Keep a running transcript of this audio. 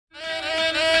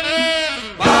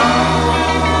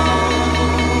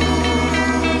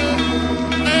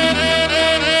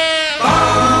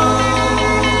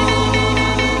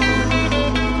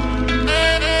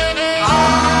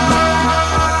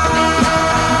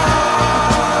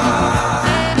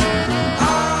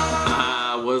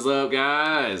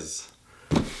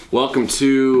Welcome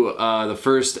to the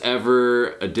first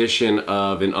ever edition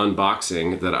of an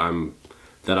unboxing that I've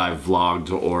vlogged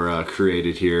or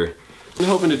created here. I'm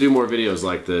hoping to do more videos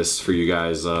like this for you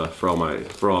guys, for all my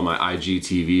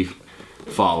IGTV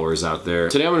followers out there.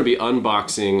 Today I'm going to be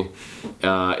unboxing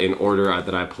an order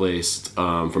that I placed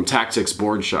from Tactics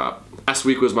Board Shop. Last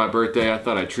week was my birthday. I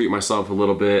thought I'd treat myself a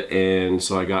little bit, and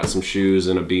so I got some shoes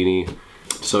and a beanie.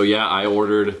 So yeah, I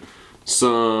ordered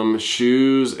some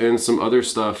shoes and some other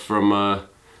stuff from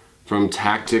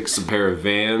Tactics, a pair of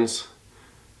Vans,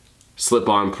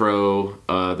 Slip-on Pro,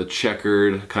 the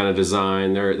checkered kind of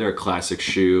design. They're a classic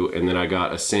shoe. And then I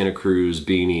got a Santa Cruz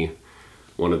beanie,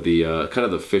 one of the kind of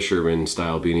the fisherman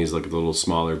style beanies, like the little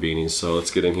smaller beanies. So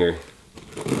let's get in here.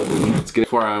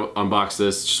 Before I unbox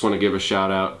this, just want to give a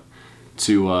shout out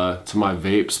to my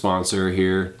vape sponsor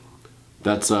here.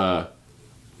 That's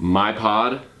My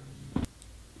Pod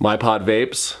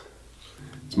Vapes.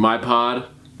 It's my pod,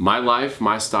 my life,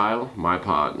 my style, my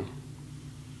pod.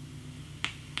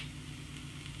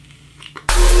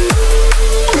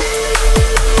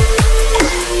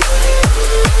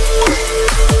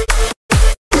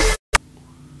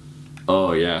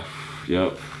 Oh yeah,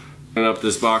 yep. Open up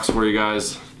this box for you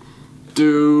guys.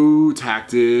 Do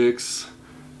Tactics.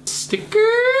 Stickers.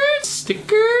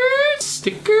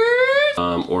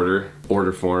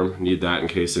 Order form. Need that in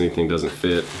case anything doesn't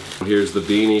fit. Here's the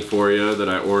beanie for you that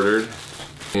I ordered,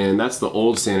 and that's the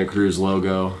old Santa Cruz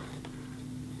logo,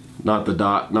 not the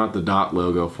dot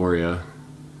logo for you.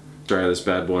 Try this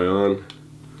bad boy on.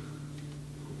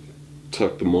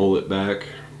 Tuck the mullet back.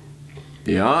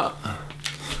 Yeah.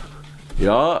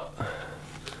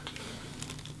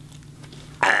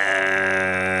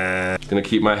 Gonna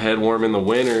keep my head warm in the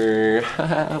winter.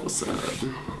 What's up?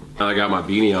 Now I got my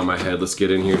beanie on my head. Let's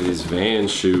get in here to these Vans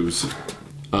shoes.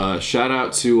 Shout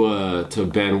out to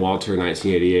Ben Walter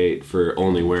 1988 for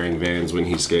only wearing Vans when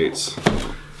he skates.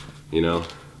 You know,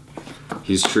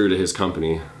 he's true to his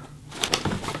company.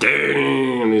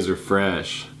 Damn, these are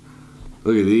fresh.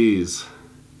 Look at these.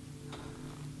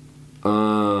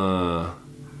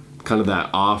 Kind of that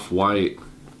off-white,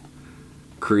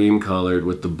 cream colored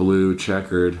with the blue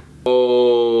checkered.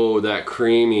 Oh, that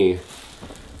creamy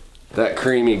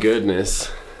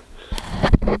goodness.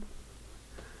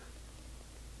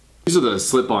 These are the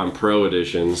Slip-on Pro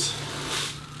editions,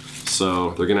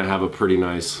 so they're gonna have a pretty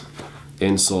nice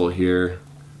insole here.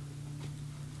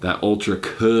 That Ultra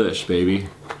Cush, baby,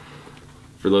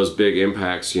 for those big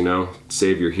impacts, you know,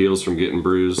 save your heels from getting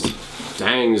bruised.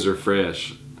 Dang, these are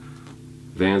fresh.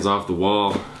 Vans off the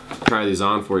wall. Try these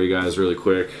on for you guys really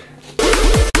quick.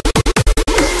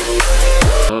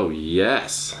 Oh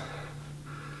yes.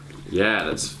 Yeah,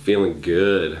 that's feeling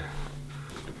good.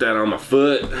 Put that on my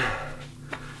foot.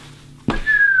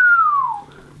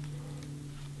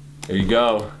 There you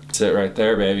go. That's it right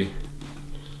there, baby.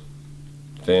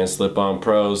 Vans Slip-on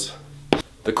Pros.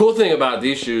 The cool thing about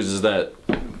these shoes is that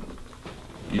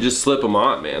you just slip them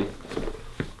on, man.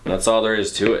 That's all there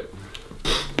is to it.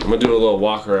 I'm gonna do a little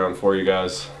walk around for you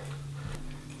guys.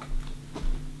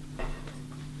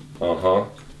 Uh-huh.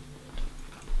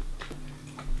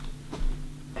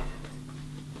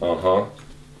 Uh-huh.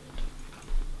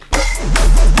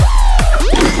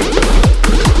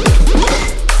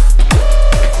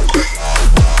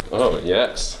 Oh,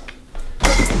 yes.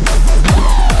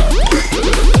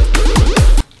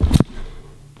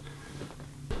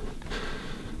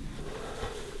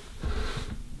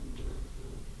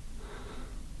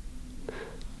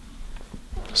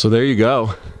 So there you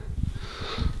go.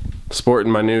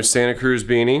 Sporting my new Santa Cruz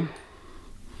beanie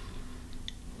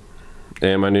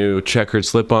and my new checkered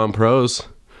Slip-on Pros.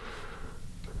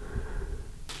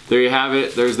 There you have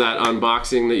it. There's that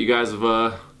unboxing that you guys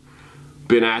have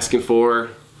been asking for.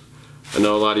 I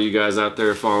know a lot of you guys out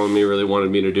there following me really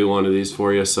wanted me to do one of these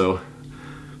for you, so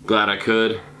glad I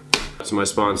could. That's my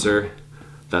sponsor.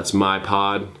 That's My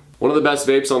Pod. One of the best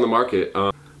vapes on the market.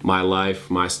 My life,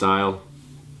 my style.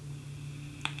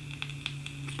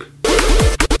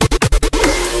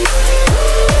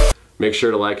 Make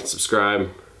sure to like and subscribe.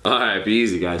 Alright, be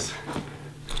easy, guys.